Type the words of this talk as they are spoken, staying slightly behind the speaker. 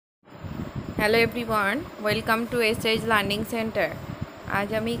Hello everyone, welcome to S.H.Learning centre. আজ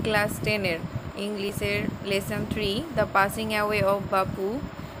আমি class 10-এর ইংলিশের lesson 3 the passing away of বাপু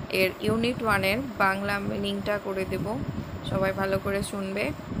এর ইউনিট 1-এর বাংলা মিনিংটা করে দেব। সবাই ভালো করে শুনবে।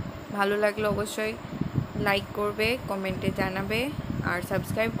 ভালো লাগলে অবশ্যই লাইক করবে, কমেন্টে জানাবে, আর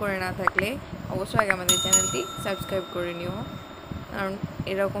সাবস্ক্রাইব করে না থাকলে অবশ্যই আমাদের চ্যানেলটি সাবস্ক্রাইব করে নিও, কারণ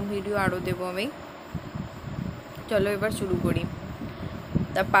এরকম ভিডিও আরও দেবো আমি। চলো এবার শুরু করি।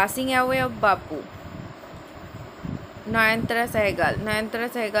 The passing away of Bapu, নয়নতারা সেহগাল। নয়নতারা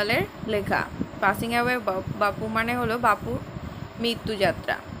সেহগালের লেখা। পাসিং অ্যাওয়ে বাপু মানে হলো বাপুর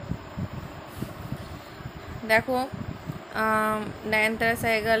মৃত্যুযাত্রা। দেখো, নয়নতারা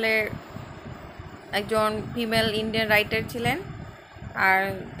সেহগালের একজন ফিমেল ইন্ডিয়ান রাইটার ছিলেন, আর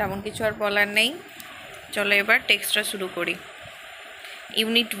তেমন কিছু আর বলার নেই। চলো এবার টেক্সটটা শুরু করি।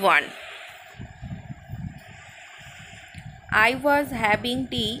 Unit 1। I was having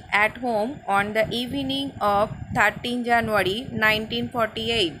tea at home on the evening of 13 January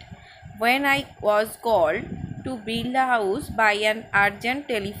 1948 when I was called to Birla House by an urgent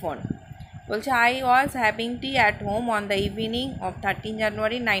telephone. বলছে I was having tea at home on the evening of 13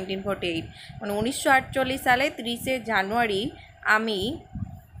 January 1948, মানে 1948 সালে 30 জানুয়ারি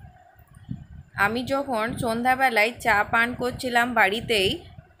আমি যখন সন্ধ্যাবেলায় চা পান করছিলাম বাড়িতেই,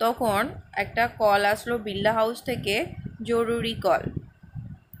 তখন একটা কল আসলো বিড়লা হাউস থেকে।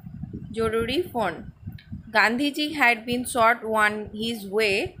 জরুরি phone. Gandhiji had been shot one his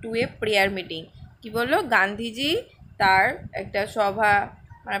way to a prayer meeting. কি বললো? গান্ধীজি তার একটা সভা,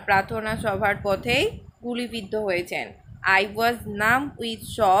 মানে প্রার্থনা সভার পথেই গুলিবিদ্ধ হয়েছেন। আই ওয়াজ নাম with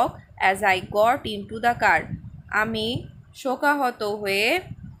shock as I got in to the car. আমি শোকাহত হয়ে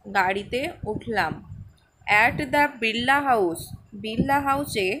গাড়িতে উঠলাম। অ্যাট দ্য বিড়লা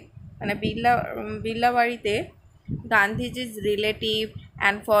হাউসে মানে বিড়লা বাড়িতে Gandhiji's relative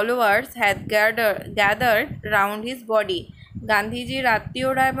and followers had gathered round his body. গান্ধীজির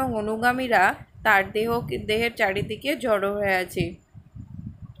আত্মীয়রা এবং অনুগামীরা তার দেহের চারিদিকে জড়ো হয়ে আছে।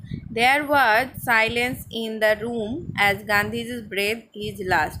 There was silence in the room as Gandhiji's breath his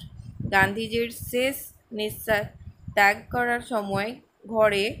last. গান্ধীজির শেষ নিঃশ্বাস ত্যাগ করার সময়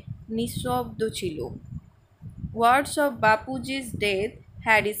ঘরে নিঃশব্দ ছিল। Words of Bapuji's death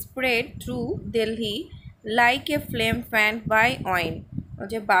had spread through Delhi like a flame fan by wine.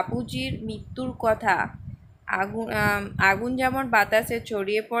 যে বাপুজির মৃত্যুর কথা আগুন যেমন বাতাসে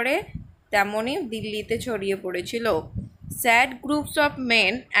ছড়িয়ে পড়ে, তেমনই দিল্লিতে ছড়িয়ে পড়েছিল। Sad groups of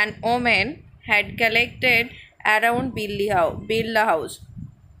men and women had collected around Birla house.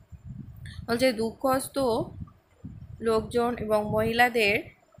 বলছে দুঃখস্থ লোকজন এবং মহিলাদের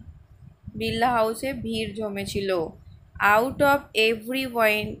বিড়লা হাউসে ভিড় জমেছিল। Out of every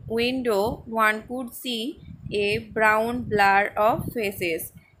window one could see a brown blur of faces.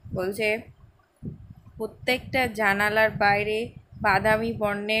 বলছে প্রত্যেকটা জানালার বাইরে বাদামি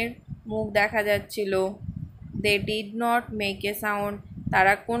বর্ণের মুখ দেখা যাচ্ছিল। They did not make a sound.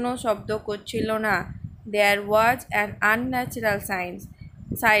 তারা কোনো শব্দ করছিল না। There was an unnatural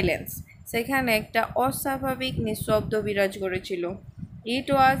silence. সেখানে একটা অস্বাভাবিক নিঃশব্দ বিরাজ করেছিল। It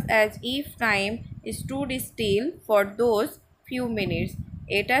was as if time stood still for those few minutes.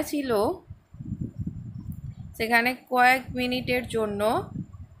 এটা ছিল সেখানে কয়েক মিনিটের জন্য,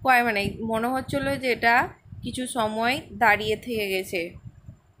 মানে মনে হচ্ছিল যে এটা কিছু সময় দাঁড়িয়ে থেকে গেছে।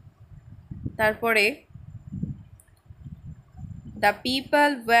 তারপরে the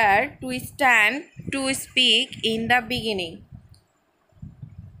people were to stand to speak in the beginning.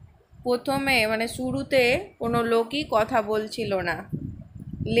 প্রথমে মানে শুরুতে কোনো লোকই কথা বলছিল না।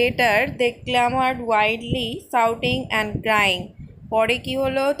 Later they clamored wildly, shouting and crying. পরে কি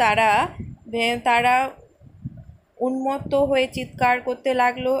হলো? তারা উন্মত্ত হয়ে চিৎকার করতে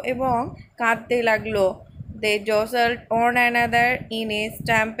লাগলো এবং কাঁদতে লাগলো। They jostled one another in a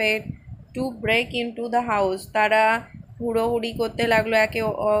stampede to break into the house. তারা হুড়োহুড়ি করতে লাগলো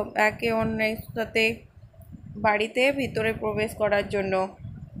একে অন্যের সাথে বাড়িতে ভিতরে প্রবেশ করার জন্য।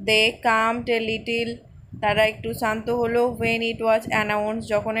 They calmed a little. তারা একটু শান্ত হলো। when it was announced,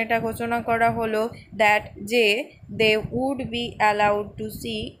 যখন এটা ঘোষণা করা হলো that যে they would be allowed to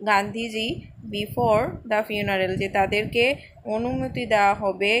see Gandhiji before the funeral, যে তাদেরকে অনুমতি দেওয়া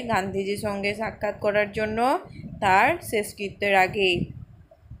হবে গান্ধীজির সঙ্গে সাক্ষাৎ করার জন্য তার শেষকৃত্যের আগে।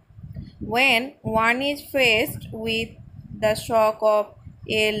 when one is faced with the shock of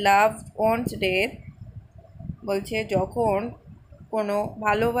a loved one's death, বলছে যখন কোনো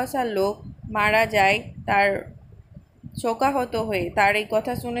ভালোবাসার লোক মারা যায়, তার শোকাহত হয়ে, তার এই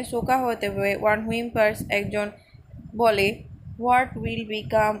কথা শুনে শোকাহত হয়ে one whimpers, একজন বলে what will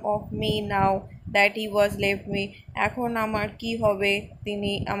become of me now, that he was left me, এখন আমার কি হবে,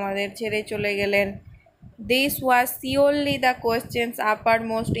 তিনি আমাদের ছেড়ে চলে গেলেন। This was surely the questions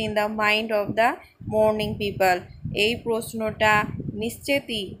uppermost in the mind of the mourning people. এই প্রশ্নটা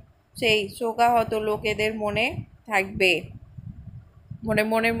নিশ্চিতই সেই শোকাহত লোকেদের মনে থাকবে,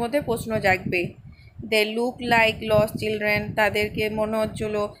 মনের মধ্যে প্রশ্ন জাগবে। They look like lost children. তাদেরকে মনে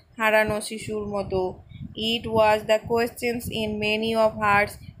হচ্ছিল হারানো শিশুর মতো। It was the questions in many of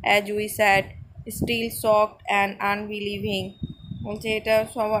hearts as we sat, still shocked and unbelieving. বলছে এটা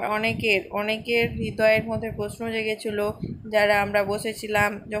সবার অনেকের হৃদয়ের মধ্যে প্রশ্ন জেগেছিল যারা আমরা বসেছিলাম,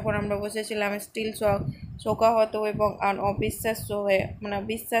 যখন আমরা বসেছিলাম স্টিল শোকাহত এবং অবিশ্বাস্য হয়ে, মানে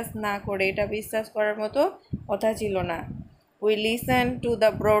বিশ্বাস না করে, এটা বিশ্বাস করার মতো কথা ছিল না। We listened to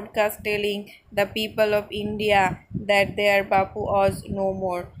the broadcast telling the people of India that their Bapu was no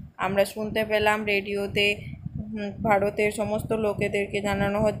more. আমরা শুনতে পেলাম রেডিওতে ভারতের সমস্ত লোকেদেরকে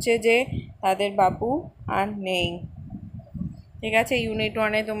জানানো হচ্ছে যে তাদের বাপু আর নেই। ঠিক আছে, ইউনিট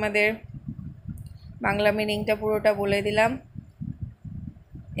 1-এ তোমাদের বাংলা মিনিংটা পুরোটা বলে দিলাম।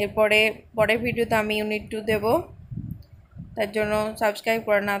 পরের ভিডিওতে আমি ইউনিট 2 দেব। তার জন্য সাবস্ক্রাইব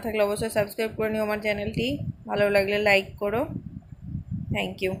করা না থাকলে অবশ্যই সাবস্ক্রাইব করে নিও আমার চ্যানেলটি। ভালো লাগলে লাইক করো।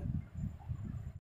 Thank you.